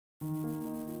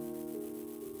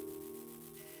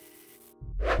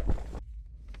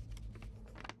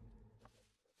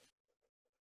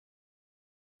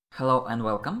Hello and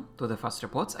welcome to the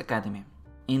FastReports Academy.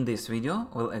 In this video,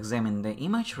 we'll examine the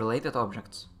image-related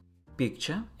objects: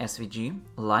 picture, SVG,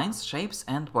 lines, shapes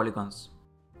and polygons.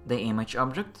 The image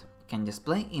object can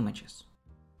display images.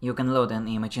 You can load an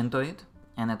image into it,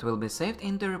 and it will be saved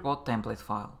in the report template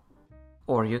file.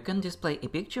 Or you can display a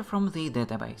picture from the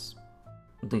database.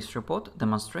 This report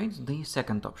demonstrates the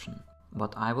second option,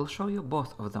 but I will show you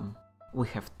both of them. We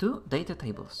have two data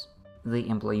tables. The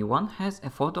employee one has a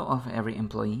photo of every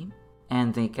employee,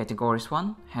 and the categories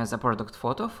one has a product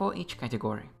photo for each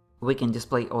category. We can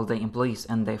display all the employees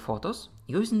and their photos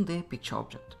using the picture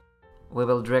object. We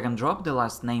will drag and drop the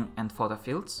last name and photo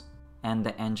fields, and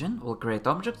the engine will create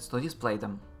objects to display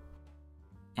them.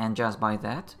 And just by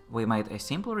that, we made a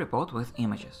simple report with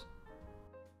images.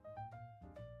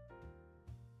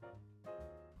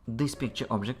 This picture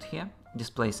object here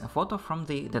displays a photo from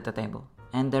the data table,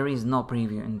 and there is no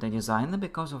preview in the designer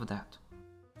because of that.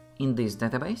 In this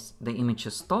database, the image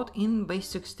is stored in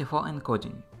base64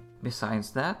 encoding.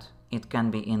 Besides that, it can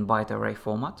be in byte array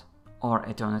format, or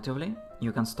alternatively,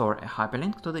 you can store a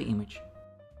hyperlink to the image.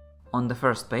 On the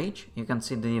first page, you can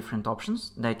see the different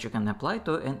options that you can apply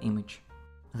to an image.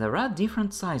 There are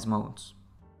different size modes.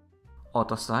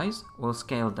 Auto size will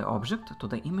scale the object to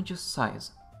the image's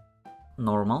size.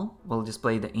 Normal will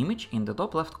display the image in the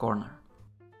top left corner.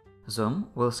 Zoom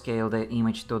will scale the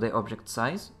image to the object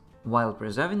size while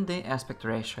preserving the aspect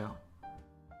ratio.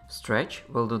 Stretch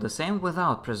will do the same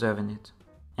without preserving it.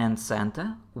 And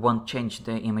Center won't change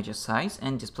the image's size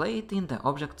and display it in the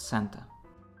object center.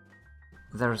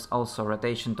 There's also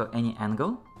rotation to any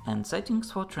angle and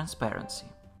settings for transparency,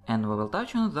 and we will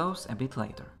touch on those a bit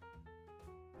later.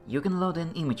 You can load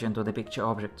an image into the picture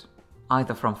object,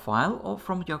 either from file or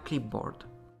from your clipboard,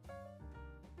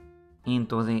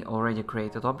 into the already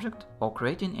created object or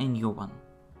creating a new one.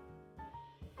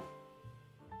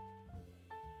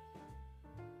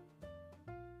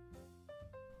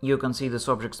 You can see this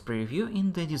object's preview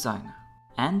in the designer,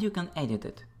 and you can edit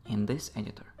it in this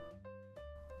editor.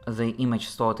 The image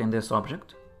stored in this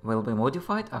object will be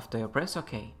modified after you press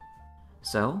OK.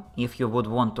 So, if you would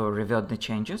want to revert the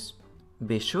changes,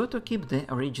 be sure to keep the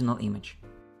original image.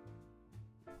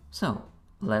 So,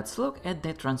 let's look at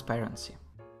the transparency.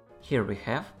 Here we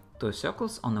have two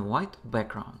circles on a white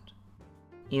background.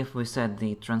 If we set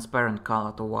the transparent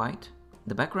color to white,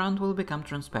 the background will become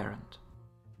transparent.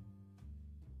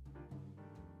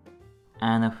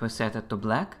 And if we set it to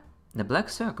black, the black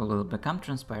circle will become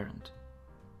transparent.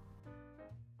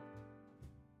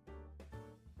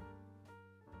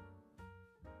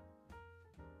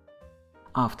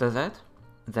 After that,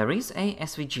 there is a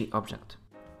SVG object.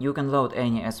 You can load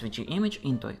any SVG image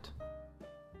into it.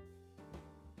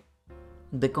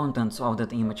 The contents of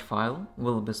that image file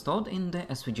will be stored in the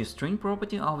SVG string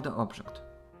property of the object.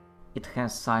 It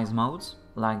has size modes,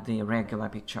 like the regular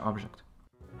picture object,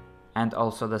 and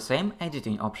also the same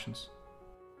editing options.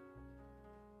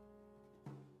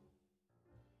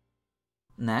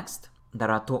 Next, there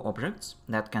are two objects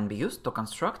that can be used to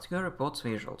construct your report's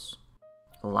visuals: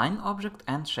 line object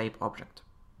and shape object.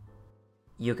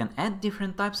 You can add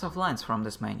different types of lines from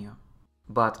this menu,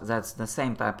 but that's the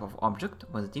same type of object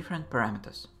with different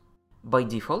parameters. By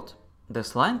default,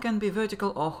 this line can be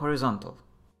vertical or horizontal,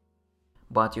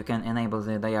 but you can enable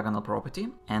the diagonal property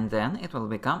and then it will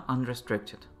become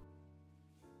unrestricted.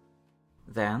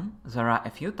 Then there are a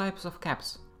few types of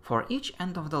caps for each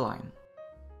end of the line.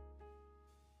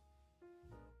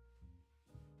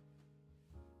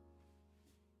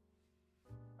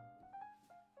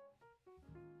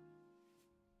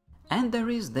 And there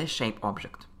is the shape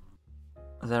object.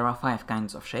 There are 5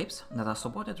 kinds of shapes that are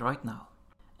supported right now,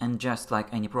 and just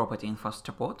like any property in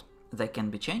FastReport, they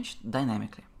can be changed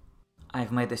dynamically.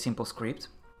 I've made a simple script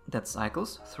that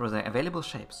cycles through the available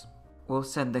shapes. We'll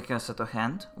set the cursor to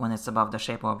hand when it's above the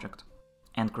shape object,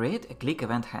 and create a click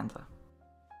event handler.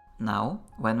 Now,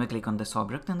 when we click on this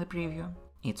object in the preview,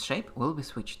 its shape will be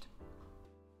switched.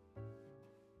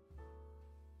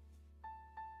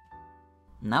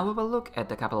 Now we will look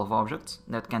at a couple of objects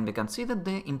that can be considered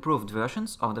the improved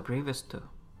versions of the previous two: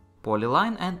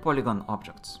 polyline and polygon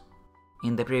objects.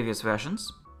 In the previous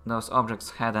versions, those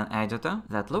objects had an editor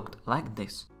that looked like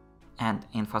this, and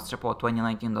in FastReport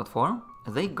 2019.4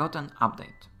 they got an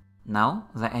update. Now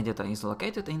the editor is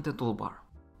located in the toolbar.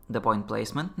 The point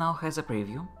placement now has a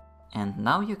preview, and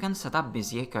now you can set up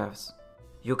Bezier curves.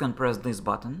 You can press this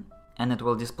button, and it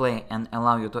will display and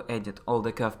allow you to edit all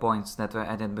the curve points that were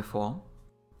added before.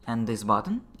 And this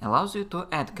button allows you to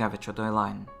add curvature to a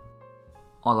line.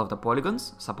 All of the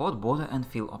polygons support border and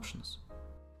fill options.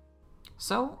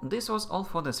 So this was all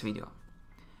for this video.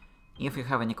 If you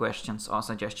have any questions or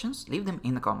suggestions, leave them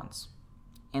in the comments.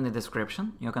 In the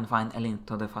description, you can find a link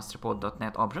to the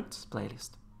FastReport.net objects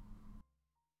playlist.